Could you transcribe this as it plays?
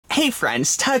Hey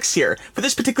friends, Tuxx here. For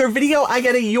this particular video, I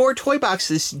got a Your Toy box.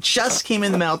 This just came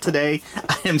in the mail today.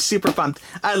 I am super pumped.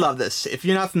 I love this. If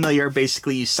you're not familiar,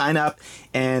 basically you sign up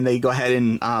and they go ahead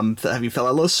and have you fill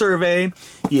out a little survey.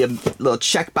 You have little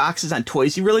check boxes on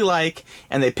toys you really like,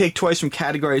 and they pick toys from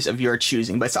categories of your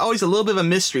choosing. But it's always a little bit of a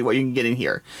mystery what you can get in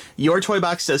here. Your Toy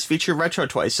box does feature retro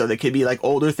toys, so they could be like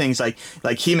older things like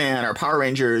He-Man or Power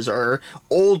Rangers or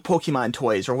old Pokemon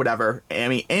toys or whatever. I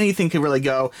mean, anything could really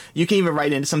go. You can even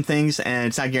write into some things, and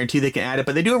it's not guaranteed they can add it,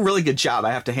 but they do a really good job.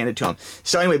 I have to hand it to them.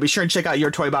 So anyway, be sure and check out Your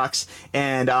Toy box.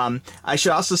 And I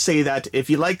should also say that if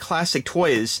you like classic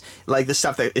toys, like the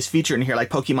stuff that is featured in here, like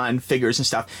Pokemon figures and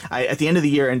stuff, at the end of the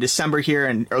year in December here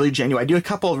and early January, I do a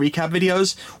couple of recap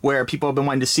videos where people have been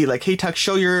wanting to see, like, hey Tuxx,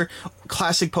 show your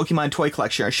classic Pokemon toy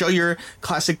collection, or show your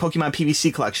classic Pokemon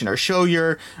PVC collection, or show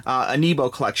your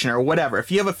Amiibo collection, or whatever.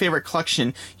 If you have a favorite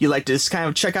collection you like to just kind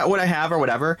of check out what I have or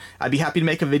whatever, I'd be happy to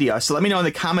make a video. So let me know in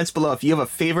the comments below if you have a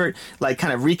favorite, like,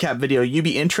 kind of recap video you'd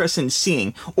be interested in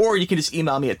seeing, or you can just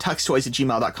email me at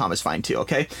tuxtoys@gmail.com is fine too,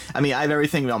 okay? I mean, I have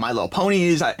everything, you know, My Little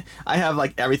Ponies, I have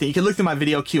like everything. You can look through my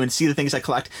video queue and see the things I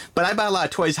collect, but I buy a lot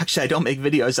of toys actually I don't make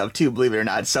videos of too, believe it or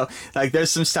not. So like there's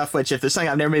some stuff which, if there's something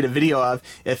I've never made a video of,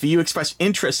 if you express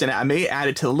interest in it, I may add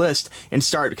it to the list and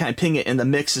start kind of pinging it in the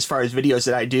mix as far as videos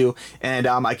that I do. And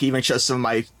I can even show some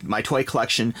of my toy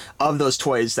collection of those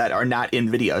toys that are not in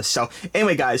videos. So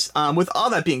anyway guys, with all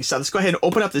that being said, let's go ahead and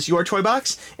open up this Your Toy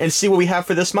box and see what we have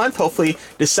for this month. Hopefully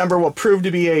December will prove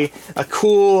to be a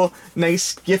cool,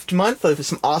 nice gift month with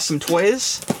some awesome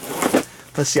toys.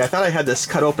 Let's see, I thought I had this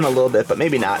cut open a little bit, but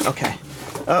maybe not. Okay.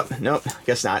 Oh, nope,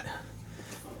 guess not.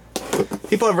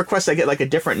 People have requested I get like a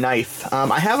different knife.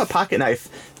 I have a pocket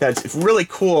knife that's really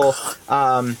cool,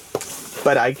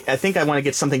 but I think I want to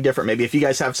get something different. Maybe if you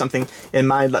guys have something in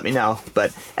mind, let me know.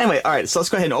 But anyway, all right, so let's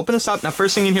go ahead and open this up. Now,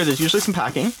 first thing in here, there's usually some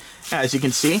packing. As you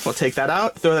can see, we'll take that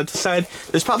out, throw that to the side.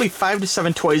 There's probably 5 to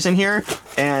 7 toys in here,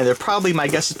 and they're probably, my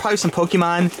guess is probably some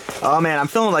Pokemon. Oh man, I'm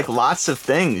feeling like lots of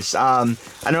things. I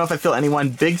don't know if I feel any one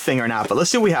big thing or not, but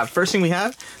let's see what we have. First thing we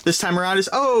have this time around is,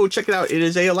 oh, check it out. It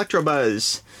is a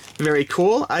Electabuzz. Very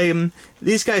cool.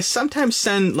 These guys sometimes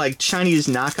send like Chinese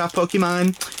knockoff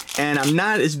Pokemon, and I'm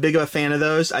not as big of a fan of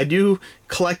those. I do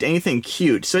collect anything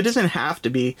cute, so it doesn't have to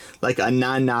be like a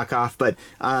non-knockoff, but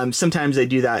sometimes they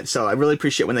do that, so I really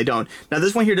appreciate when they don't. Now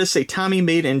this one here does say Tommy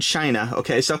made in China.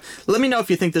 Okay, so let me know if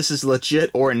you think this is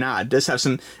legit or not. It does have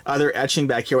some other etching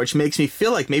back here, which makes me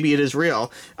feel like maybe it is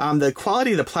real. The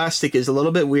quality of the plastic is a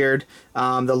little bit weird.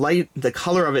 The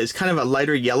color of it is kind of a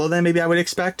lighter yellow than maybe I would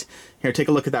expect. Here, take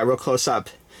a look at that real close up.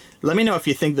 Let me know if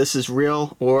you think this is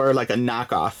real or like a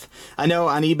knockoff. I know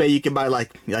on eBay you can buy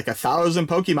like 1,000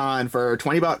 Pokemon for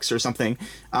 20 bucks or something,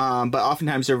 but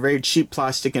oftentimes they're very cheap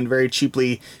plastic and very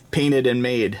cheaply painted and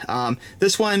made.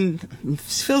 This one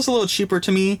feels a little cheaper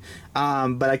to me,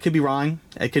 but I could be wrong.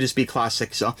 It could just be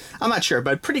classic, so I'm not sure.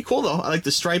 But pretty cool though. I like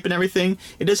the stripe and everything.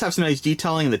 It does have some nice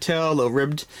detailing in the tail, a little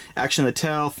ribbed action in the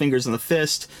tail, fingers on the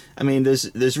fist. I mean,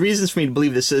 there's reasons for me to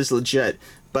believe this is legit,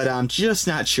 but I'm just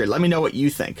not sure. Let me know what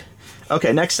you think.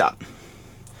 Okay, next up.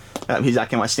 He's not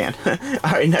going to want to stand.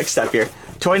 All right, next up here.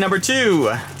 Toy number 2.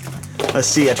 Let's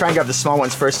see. I try and grab the small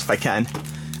ones first if I can.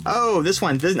 Oh, this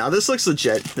one. Now, this looks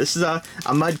legit. This is a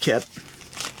Mudkip.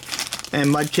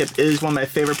 And Mudkip is one of my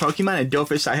favorite Pokemon. In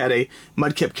Dofus, I had a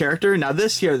Mudkip character. Now,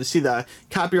 this here, see the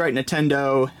copyright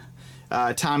Nintendo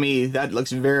Tommy, that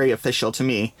looks very official to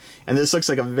me. And this looks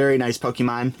like a very nice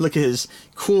Pokemon. Look at his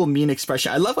cool, mean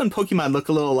expression. I love when Pokemon look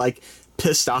a little like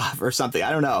pissed off or something.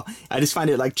 I don't know. I just find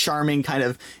it like charming, kind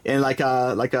of in like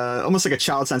a almost like a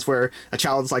child sense, where a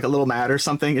child's like a little mad or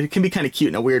something. It can be kind of cute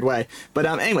in a weird way. But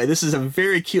anyway, this is a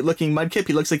very cute looking Mudkip.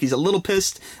 He looks like he's a little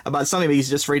pissed about something. Maybe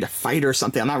he's just ready to fight or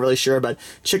something. I'm not really sure, but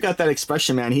check out that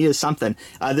expression, man. He is something.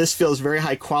 This feels very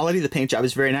high quality. The paint job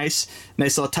is very nice.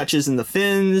 Nice little touches in the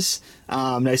fins.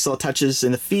 Nice little touches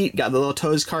in the feet. Got the little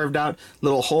toes carved out.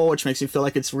 Little hole, which makes me feel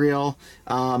like it's real.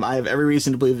 I have every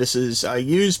reason to believe this is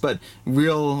used, but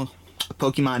real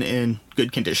Pokemon in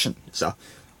good condition. So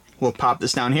we'll pop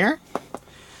this down here.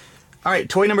 All right,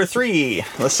 toy number 3.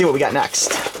 Let's see what we got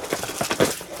next.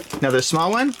 Another small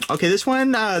one. Okay, this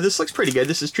one, this looks pretty good.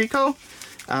 This is Trico.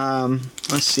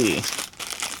 Let's see.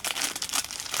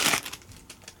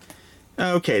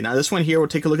 Okay, now this one here, we'll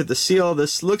take a look at the seal.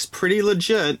 This looks pretty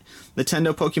legit.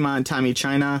 Nintendo Pokemon Tommy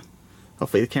China.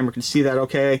 Hopefully the camera can see that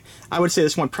okay. I would say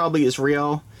this one probably is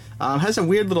real. Has a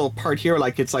weird little part here,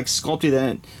 like it's like sculpted in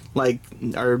it, like,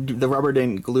 or the rubber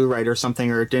didn't glue right or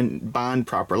something, or it didn't bond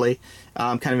properly.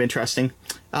 Kind of interesting.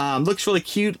 Looks really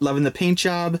cute. Loving the paint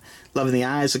job. Loving the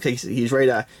eyes. Looks like he's ready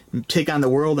to take on the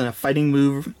world in a fighting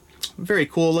move. Very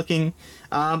cool looking.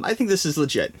 I think this is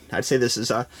legit. I'd say this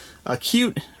is a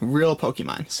cute, real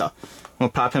Pokemon. So we'll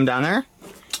pop him down there.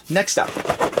 Next up.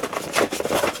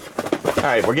 All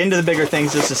right, we're getting to the bigger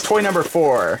things. This is toy number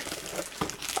 4.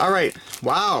 All right,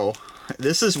 wow,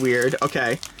 this is weird.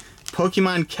 Okay,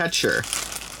 Pokemon Catcher.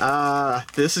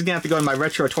 This is gonna have to go in my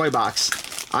retro toy box.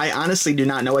 I honestly do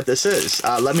not know what this is.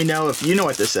 Let me know if you know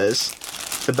what this is.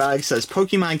 The bag says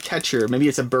Pokemon Catcher. Maybe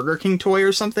it's a Burger King toy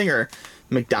or something, or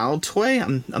McDonald's toy.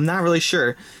 I'm not really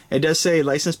sure. It does say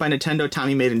licensed by Nintendo,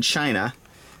 Tommy, made in China.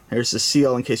 There's the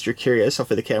seal in case you're curious.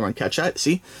 Hopefully the camera can catch that.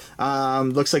 See?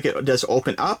 Looks like it does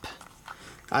open up.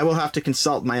 I will have to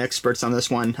consult my experts on this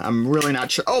one. I'm really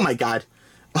not sure. Oh my god.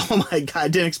 Oh my god, I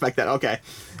didn't expect that. Okay.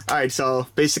 Alright, so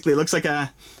basically it looks like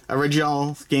a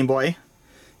original Game Boy.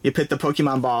 You put the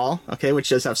Pokemon ball, okay, which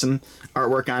does have some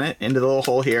artwork on it, into the little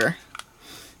hole here.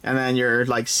 And then you're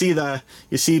like, you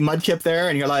see Mudkip there,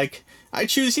 and you're like, I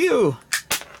choose you!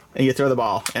 And you throw the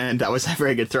ball. And that was a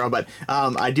very good throw, but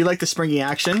I do like the springy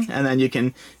action, and then you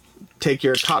can take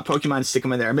your caught Pokemon, stick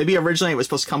them in there. Maybe originally it was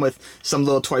supposed to come with some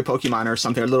little toy Pokemon or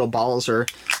something, or little balls or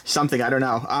something. I don't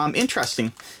know.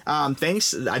 Interesting.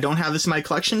 Thanks. I don't have this in my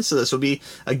collection, so this will be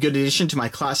a good addition to my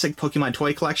classic Pokemon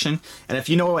toy collection. And if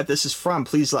you know what this is from,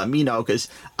 please let me know, because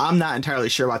I'm not entirely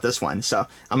sure about this one. So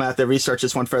I'm going to have to research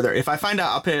this one further. If I find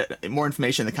out, I'll put more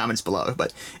information in the comments below.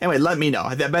 But anyway, let me know.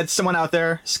 I bet someone out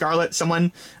there, Scarlet,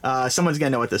 someone's going to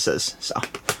know what this is. So,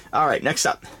 all right, next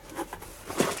up.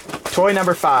 Toy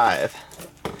number 5.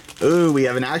 Ooh, we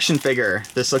have an action figure.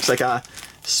 This looks like a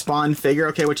Spawn figure,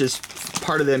 okay, which is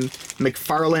part of the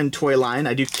McFarlane toy line.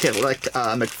 I do collect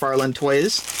McFarlane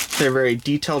toys. They're very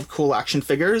detailed, cool action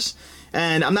figures.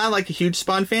 And I'm not like a huge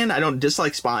Spawn fan. I don't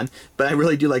dislike Spawn, but I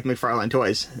really do like McFarlane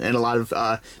toys. And a lot of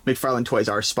McFarlane toys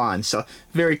are Spawn. So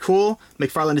very cool.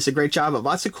 McFarlane does a great job of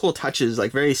lots of cool touches,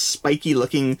 like very spiky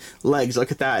looking legs. Look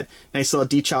at that. Nice little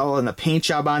detail and the paint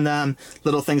job on them.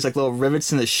 Little things like little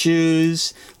rivets in the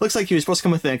shoes. Looks like he was supposed to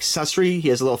come with an accessory. He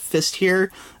has a little fist here,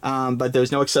 but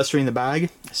there's no accessory in the bag.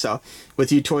 So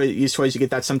with used toys, you get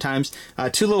that sometimes.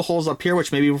 2 little holes up here,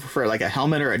 which maybe for like a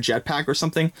helmet or a jetpack or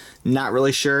something. Not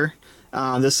really sure.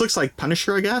 This looks like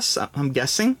Punisher, I guess. I'm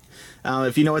guessing.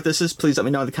 If you know what this is, please let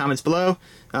me know in the comments below.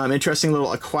 Interesting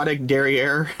little aquatic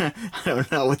derriere. I don't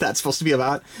know what that's supposed to be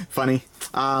about. Funny.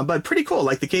 But pretty cool.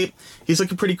 Like the cape. He's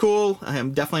looking pretty cool.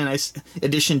 Definitely a nice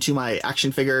addition to my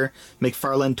action figure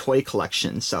McFarlane toy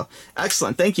collection. So,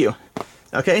 excellent. Thank you.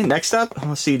 Okay, next up.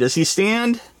 Let's see. Does he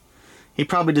stand? He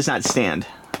probably does not stand.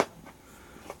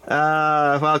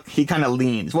 Well, he kind of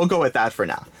leans. We'll go with that for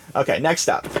now. Okay, next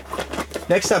up.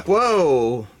 Next up,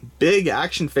 whoa, big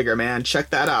action figure, man.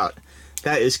 Check that out.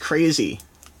 That is crazy.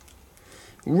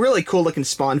 Really cool looking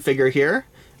Spawn figure here.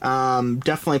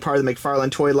 Definitely part of the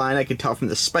McFarlane toy line. I can tell from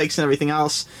the spikes and everything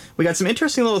else. We got some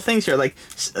interesting little things here. Like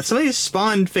some of these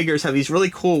Spawn figures have these really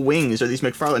cool wings, or these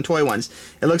McFarlane toy ones.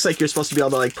 It looks like you're supposed to be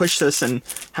able to like push this and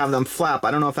have them flap.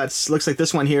 I don't know if that's, looks like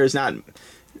this one here is not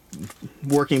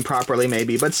working properly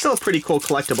maybe, but still a pretty cool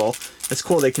collectible. It's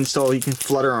cool they can still, you can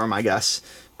flutter them, I guess.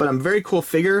 But a very cool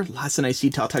figure, lots of nice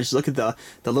detail touches. Look at the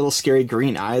little scary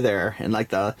green eye there, and like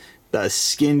the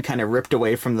skin kind of ripped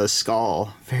away from the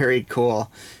skull. Very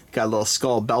cool. Got a little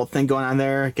skull belt thing going on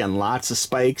there. Again, lots of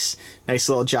spikes. Nice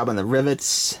little job on the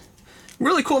rivets.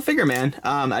 Really cool figure, man.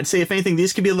 I'd say if anything,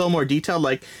 these could be a little more detailed.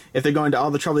 Like if they're going to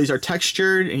all the trouble, these are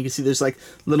textured, and you can see there's like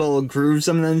little grooves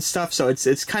on them and stuff. So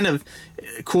it's kind of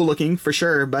cool looking for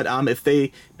sure. But if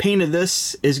they painted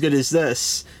this as good as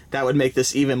this, that would make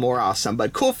this even more awesome.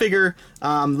 But cool figure.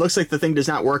 Looks like the thing does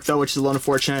not work though, which is a little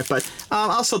unfortunate. But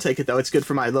I'll still take it though. It's good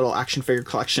for my little action figure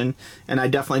collection, and I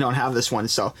definitely don't have this one.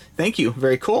 So thank you.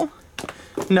 Very cool.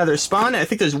 Another Spawn. I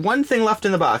think there's one thing left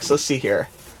in the box. Let's see here.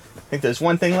 I think there's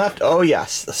one thing left. Oh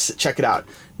yes, let's check it out.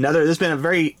 This has been a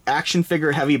very action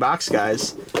figure heavy box,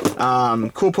 guys.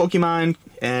 Cool Pokemon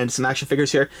and some action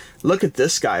figures here. Look at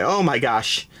this guy. Oh my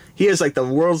gosh. He is like the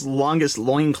world's longest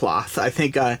loincloth. I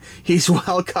think he's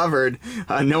well covered.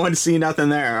 No one's seen nothing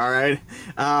there, all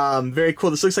right? Very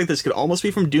cool. This looks like this could almost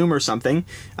be from Doom or something.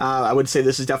 I would say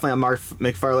this is definitely a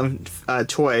McFarlane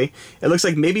toy. It looks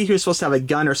like maybe he was supposed to have a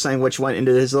gun or something which went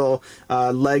into his little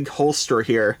leg holster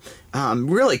here.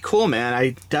 Really cool, man.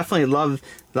 I definitely love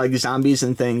like zombies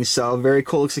and things, so very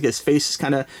cool. Looks like his face is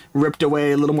kind of ripped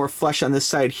away, a little more flesh on this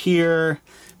side here.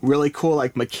 Really cool,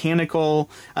 like mechanical.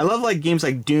 I love like games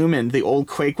like Doom and the old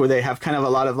Quake where they have kind of a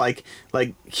lot of like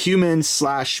human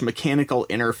 / mechanical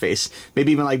interface.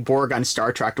 Maybe even like Borg on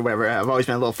Star Trek or whatever. I've always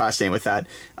been a little fascinated with that.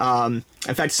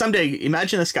 In fact, someday,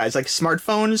 imagine this, guys, like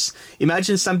smartphones.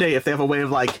 Imagine someday if they have a way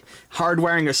of like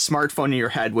hardwiring a smartphone in your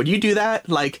head. Would you do that?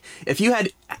 Like if you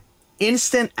had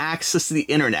instant access to the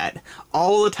internet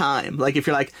all the time. Like if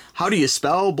you're like, how do you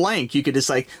spell blank? You could just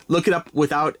like look it up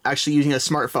without actually using a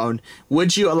smartphone.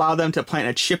 Would you allow them to plant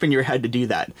a chip in your head to do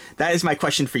that? That is my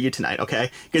question for you tonight,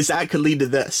 okay? Because that could lead to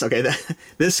this, okay?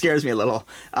 This scares me a little.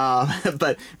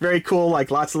 But very cool,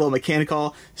 like lots of little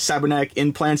mechanical cybernetic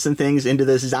implants and things into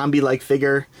this zombie-like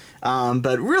figure.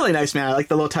 But really nice, man. I like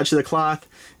the little touch of the cloth.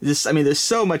 This, I mean, there's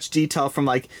so much detail from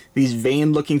like these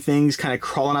vein-looking things kind of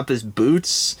crawling up his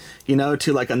boots, you know,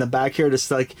 to like on the back here,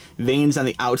 just like veins on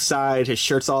the outside. His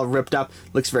shirt's all ripped up,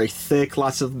 looks very thick.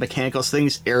 Lots of mechanical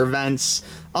things, air vents,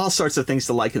 all sorts of things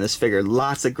to like in this figure.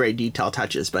 Lots of great detail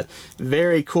touches, but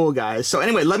very cool, guys. So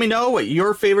anyway, let me know what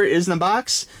your favorite is in the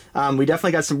box. We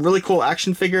definitely got some really cool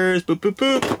action figures. Boop, boop,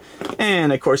 boop.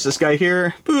 And of course, this guy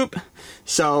here. Boop.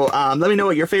 So let me know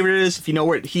what your favorite is. If you know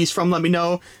where he's from, let me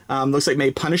know. Looks like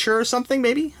maybe Punisher or something,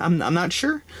 maybe. I'm not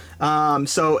sure.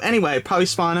 So anyway, probably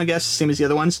Spawn, I guess, same as the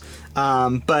other ones.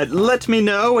 But let me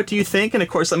know, what do you think? And of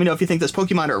course, let me know if you think this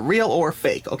Pokemon are real or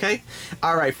fake, okay?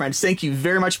 Alright, friends, thank you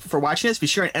very much for watching this. Be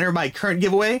sure and enter my current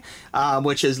giveaway,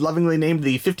 which is lovingly named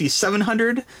the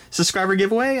 5,700 subscriber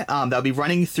giveaway. That'll be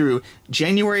running through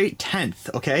January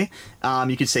 10th, okay?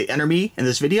 You can say enter me in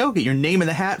this video, get your name in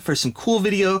the hat for some cool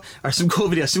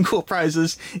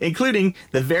prizes, including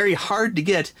the very hard to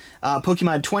get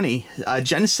Pokemon 20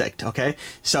 Genesect, okay?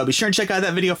 So be sure and check out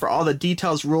that video for all the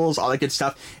details, rules, all that good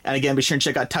stuff. And again, be sure and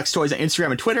check out Tuxx Toys on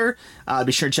Instagram and Twitter.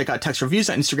 Be sure and check out Tuxx Reviews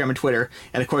on Instagram and Twitter.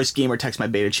 And of course, Gamer Text, my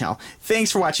beta channel.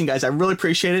 Thanks for watching, guys. I really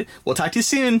appreciate it. We'll talk to you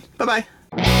soon.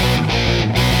 Bye-bye.